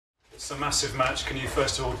It's a massive match. Can you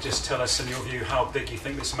first of all just tell us, in your view, how big you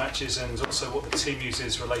think this match is, and also what the team news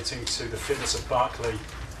is relating to the fitness of Barkley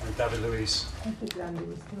and David Luiz? Quanto è grande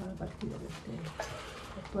questa partita per te?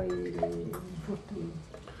 E poi gli infortuni?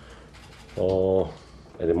 Oh,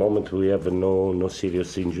 at the moment we have no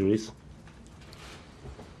serious injuries.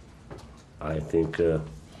 I think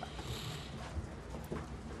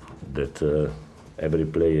that every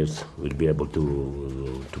player will be able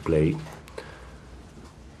to play.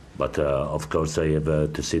 But of course, I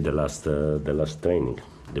have to see the last training.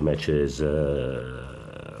 The match is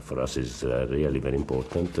for us is really very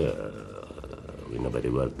important. We know very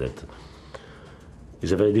well that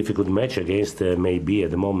it's a very difficult match against maybe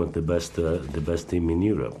at the moment the best team in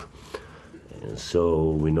Europe. And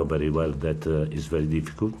so we know very well that it's very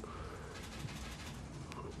difficult.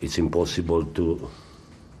 It's impossible to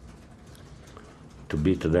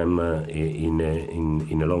beat them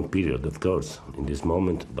in a long period, of course, in this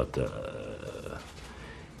moment, but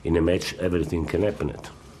in a match everything can happen.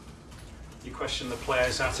 You question the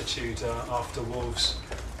players' attitude after Wolves.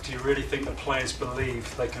 Do you really think the players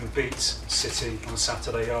believe they can beat City on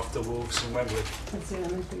Saturday after Wolves and Wembley?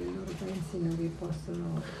 Sinceramente che loro pensino che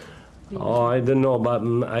possono Oh, I don't know, but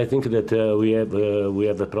I think that we have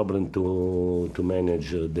a problem to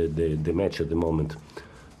manage the match at the moment.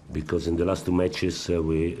 Because in the last two matches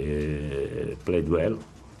we played well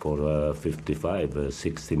for 55,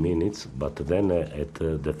 60 minutes, but then at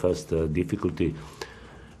the first difficulty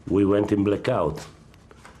we went in blackout.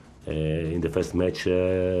 In the first match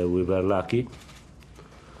we were lucky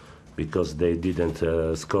because they didn't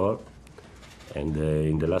score, and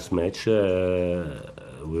in the last match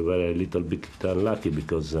we were a little bit unlucky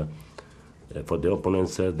because for the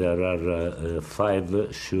opponents there are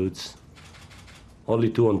 5 shoots,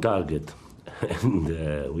 only 2 on target, and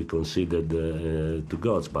we conceded 2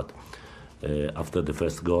 goals. But after the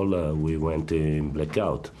first goal, we went in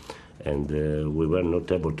blackout, and we were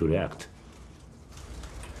not able to react.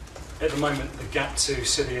 At the moment, the gap to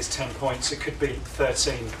City is 10 points. It could be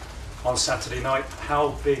 13 on Saturday night.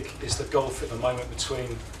 How big is the gulf at the moment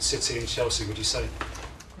between City and Chelsea, would you say?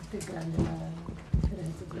 quanto è grande la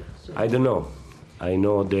differenza di posizione? I don't know. I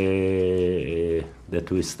know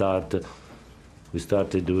that we started with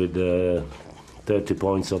 30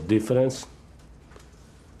 points of difference.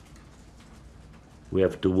 We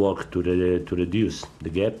have to work to reduce the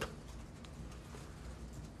gap.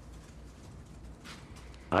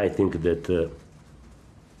 I think that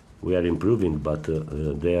we are improving, but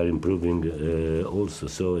they are improving also.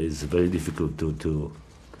 So it's very difficult to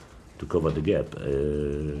cover the gap.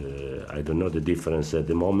 I don't know the difference at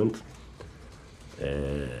the moment.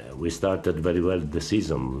 We started very well the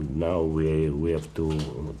season. Now we have to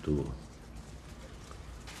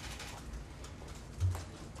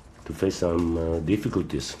face some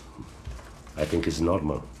difficulties. I think it's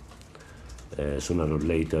normal. Sooner or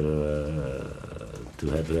later to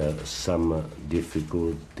have some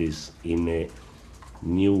difficulties in a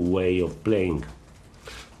new way of playing.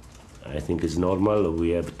 I think it's normal. We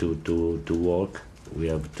have to work. We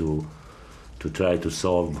have to try to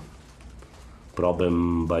solve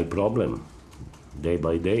problem by problem, day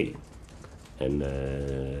by day, and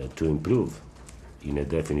to improve in a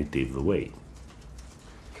definitive way.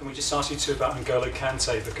 Can we just ask you too about N'Golo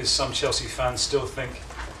Kante, because some Chelsea fans still think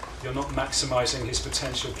you're not maximising his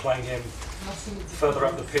potential, playing him further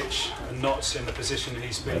up the pitch and not in the position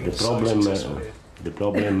he's been so successful here. The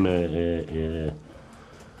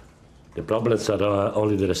problems are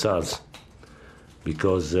only the results,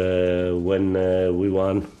 because when we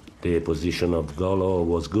won, the position of Golo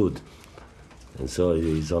was good, and so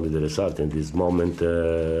it's only the result. In this moment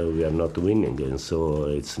we are not winning, and so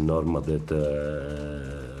it's normal that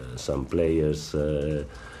some players are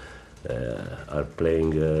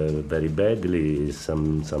playing very badly.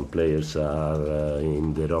 Some players are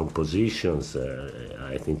in the wrong positions.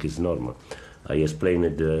 I think it's normal. I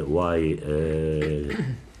explained why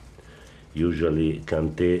usually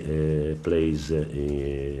Kante plays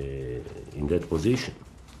in that position.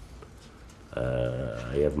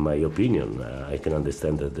 I have my opinion. I can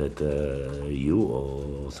understand that you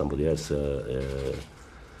or somebody else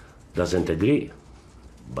doesn't agree,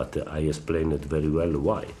 but I explained it very well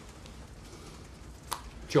why.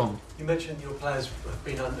 John. You mentioned your players have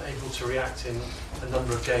been unable to react in a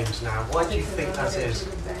number of games now. Why do you think that is?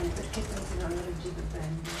 Perché pensi non hanno reagito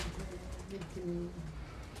bene le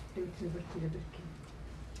ultime partite?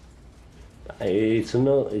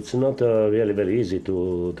 Perché? It's not really very easy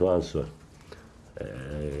to answer.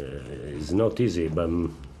 It's not easy, but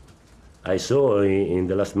I saw in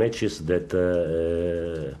the last matches that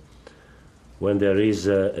when there is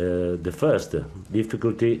the first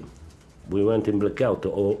difficulty, we went in blackout,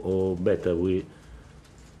 or better, we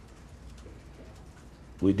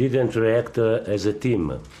didn't react as a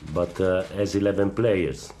team, but as 11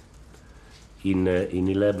 players in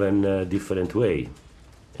 11 different ways.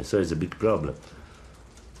 And so it's a big problem.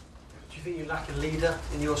 Do you think you lack a leader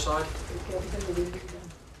in your side?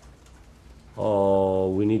 Oh,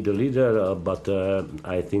 we need a leader, but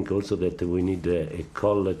I think also that we need a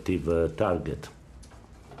collective target.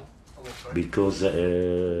 Because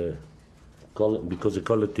a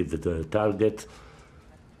collective target...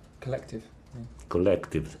 Collective. Yeah.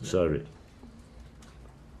 Collective, sorry.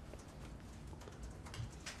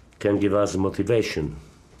 Can give us motivation.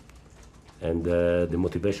 And the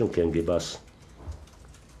motivation can give us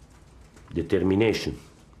determination.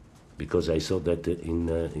 Because I saw that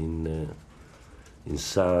in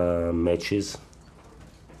some matches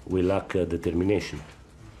we lack determination.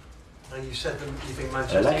 And you said that you think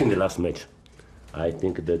Manchester... Like in the last match, I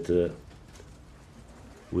think that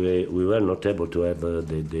we were not able to have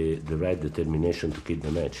the right determination to keep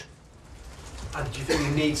the match. And do you think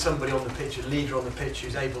you need somebody on the pitch, a leader on the pitch,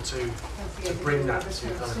 who's able to bring that, to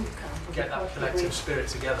kind of get that collective spirit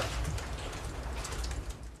together?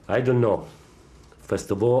 I don't know.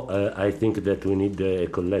 First of all, I think that we need a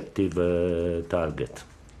collective target.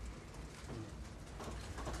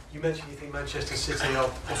 You mentioned you think Manchester City are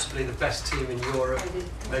possibly the best team in Europe,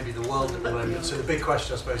 maybe the world at the moment. So the big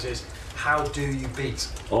question, I suppose, is how do you beat?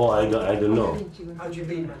 Oh, I don't know. How do you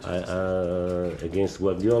beat Manchester City? Against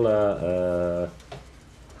Guardiola,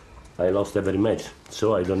 I lost every match.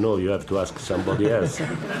 So I don't know. You have to ask somebody else.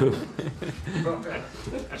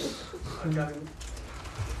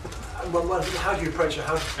 Well, how do you approach it?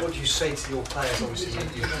 What do you say to your players? Obviously,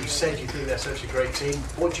 you said you think they're such a great team.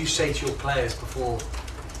 What do you say to your players before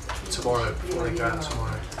they go out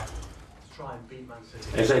tomorrow? Try and beat Man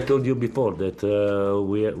City. As I told you before, that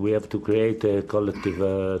we have to create a collective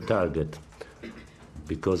target.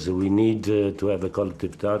 Because we need to have a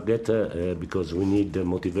collective target, because we need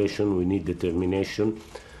motivation, we need determination.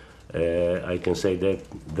 I can say that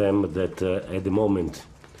at the moment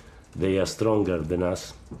they are stronger than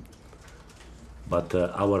us. But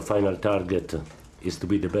our final target is to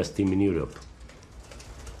be the best team in Europe.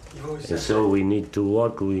 And so we need to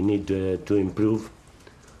work, we need to improve.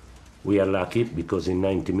 We are lucky because in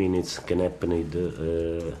 90 minutes can happen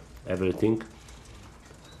everything.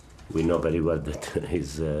 We know very well that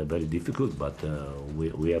it's very difficult, but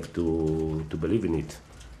we have to believe in it.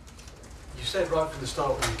 You said right from the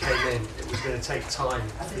start when you came in, it was going to take time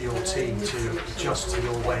for your team to adjust to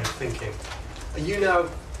your way of thinking. Are you now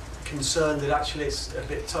concerned that actually it's a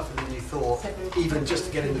bit tougher than you thought, even just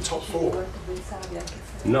to get in the top four?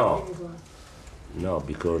 No,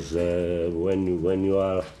 because when you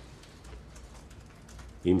are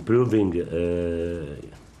improving,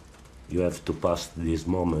 you have to pass these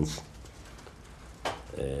moments.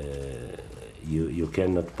 You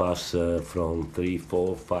cannot pass from 3,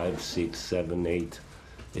 4, 5, 6, 7, 8.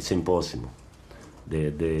 It's impossible.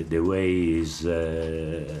 The way is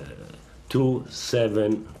 2,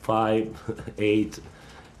 7, 5, 8,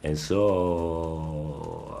 and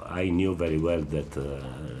so I knew very well that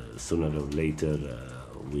sooner or later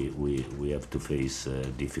we have to face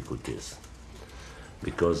difficulties,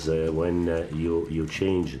 because when you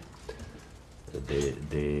change the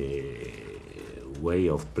way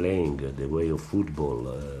of playing, the way of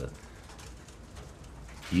football,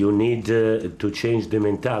 you need to change the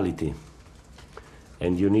mentality.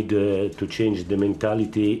 And you need to change the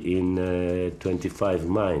mentality in 25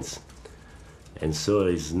 minutes, and so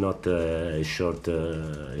it's not a short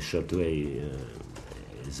way.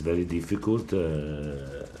 It's very difficult,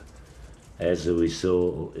 as we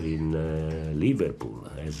saw in Liverpool,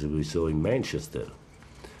 as we saw in Manchester.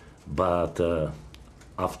 But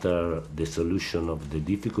after the solution of the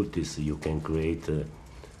difficulties, you can create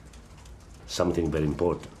something very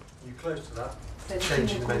important. You're close to that.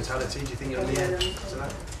 Changing the mentality, do you think you're near to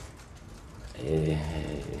that?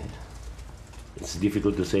 It's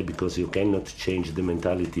difficult to say because you cannot change the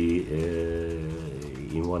mentality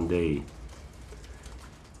in one day.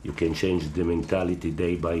 You can change the mentality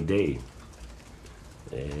day by day.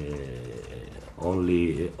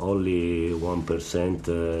 Only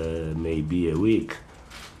 1% maybe a week.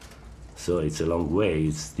 So it's a long way.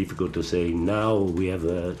 It's difficult to say now we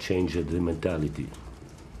have changed the mentality.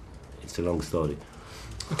 It's a long story.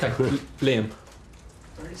 Okay, Liam.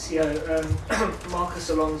 Maurizio, Marcus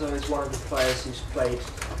Alonso is one of the players who's played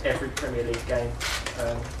every Premier League game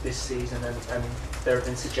this season, and there have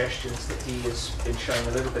been suggestions that he has been showing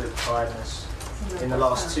a little bit of tiredness in the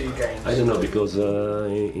last 2 games. I don't know, because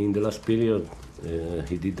in the last period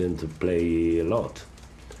he didn't play a lot.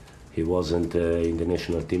 he wasn't in the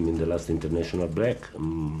national team in the last international break.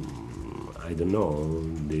 I don't know,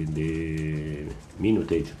 the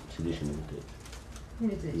minutage, si dice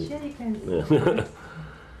minutage?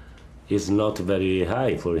 Is not very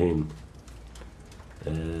high for him.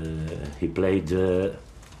 He played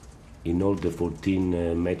in all the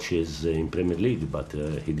 14 matches in Premier League, but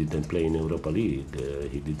he didn't play in Europa League,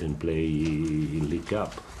 he didn't play in League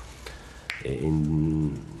Cup.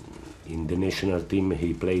 In the national team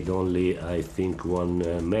he played only, I think, one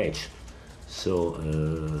match. So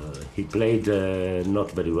he played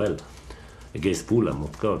not very well against Fulham,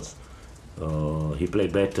 of course. He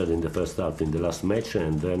played better in the first half in the last match,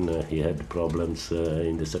 and then he had problems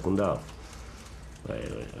in the second half.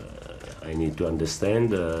 I need to understand,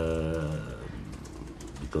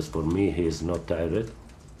 because for me he is not tired.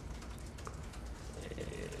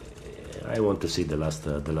 I want to see the last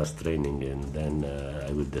training, and then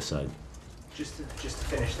I will decide. Just to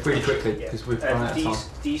finish the really question, quickly, because we've run out of time.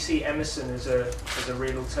 Do you see Emerson as a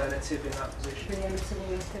real alternative in that position?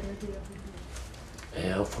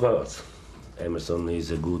 Of course, Emerson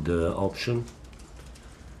is a good option.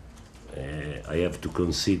 I have to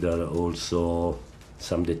consider also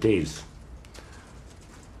some details.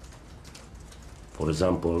 For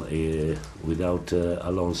example, without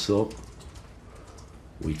Alonso,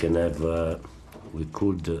 we could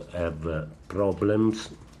have problems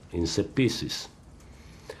in set pieces.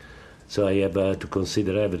 So I have to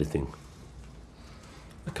consider everything.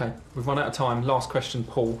 Okay, we've run out of time. Last question,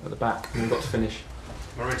 Paul, at the back, and we've got to finish.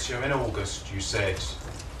 Maurizio, in August you said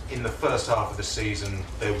in the first half of the season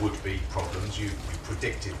there would be problems. You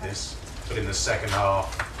predicted this, but in the second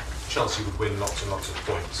half Chelsea would win lots and lots of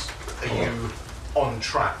points. Are you on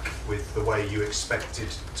track with the way you expected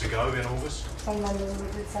to go in August?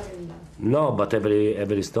 No, but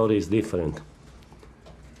every story is different.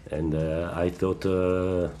 And I thought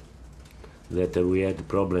that we had a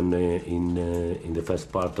problem in the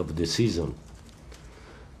first part of the season.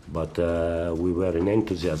 But we were in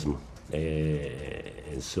enthusiasm.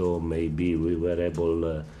 And so maybe we were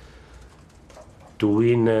able to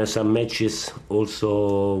win some matches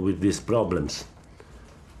also with these problems.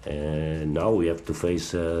 And now we have to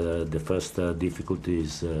face the first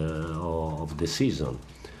difficulties of the season.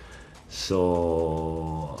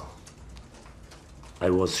 So I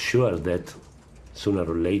was sure that sooner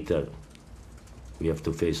or later we have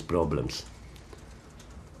to face problems.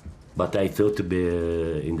 But I thought to be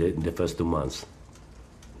in the first 2 months.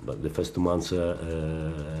 But the first 2 months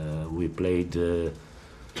we played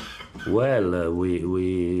well,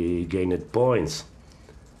 we gained points.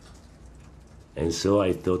 And so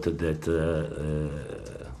I thought that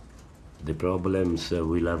the problems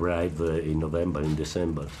will arrive in November, in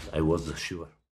December. I was sure.